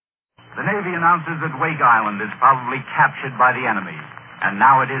The Navy announces that Wake Island is probably captured by the enemy. And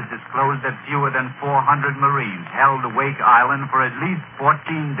now it is disclosed that fewer than 400 Marines held Wake Island for at least 14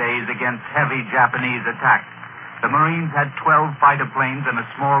 days against heavy Japanese attacks. The Marines had 12 fighter planes and a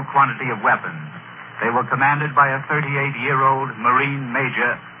small quantity of weapons. They were commanded by a 38-year-old Marine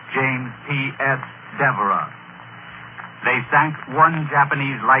Major, James P.S. Devereux. They sank one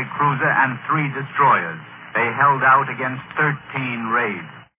Japanese light cruiser and 3 destroyers. They held out against 13 raids.